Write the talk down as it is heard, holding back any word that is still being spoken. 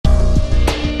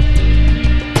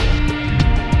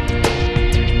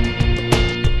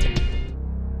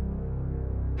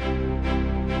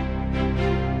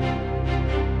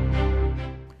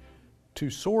To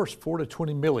source 4 to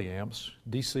 20 milliamps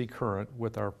DC current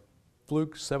with our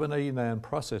Fluke 789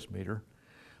 process meter,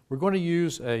 we're going to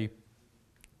use a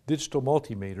digital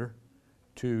multimeter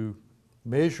to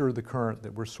measure the current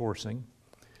that we're sourcing.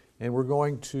 And we're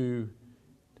going to,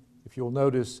 if you'll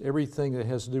notice, everything that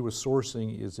has to do with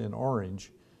sourcing is in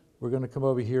orange. We're going to come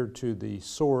over here to the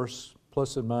source,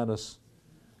 plus and minus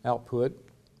output,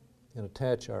 and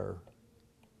attach our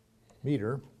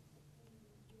meter.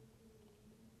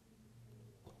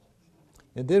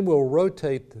 And then we'll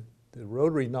rotate the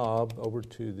rotary knob over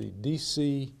to the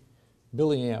DC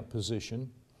milliamp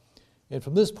position. And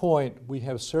from this point, we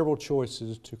have several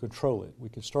choices to control it. We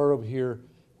can start over here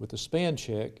with the span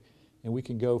check, and we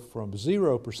can go from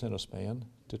 0% of span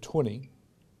to 20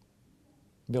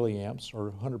 milliamps,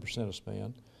 or 100% of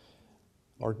span,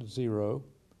 or 0.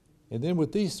 And then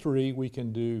with these three, we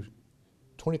can do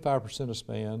 25% of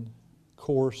span,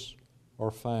 coarse,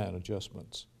 or fine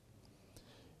adjustments.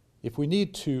 If we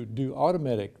need to do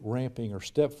automatic ramping or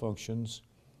step functions,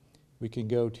 we can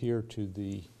go here to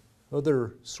the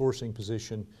other sourcing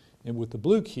position, and with the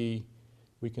blue key,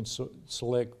 we can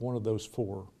select one of those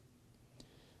four.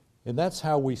 And that's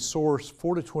how we source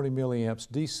 4 to 20 milliamps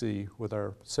DC with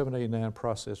our 789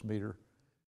 process meter.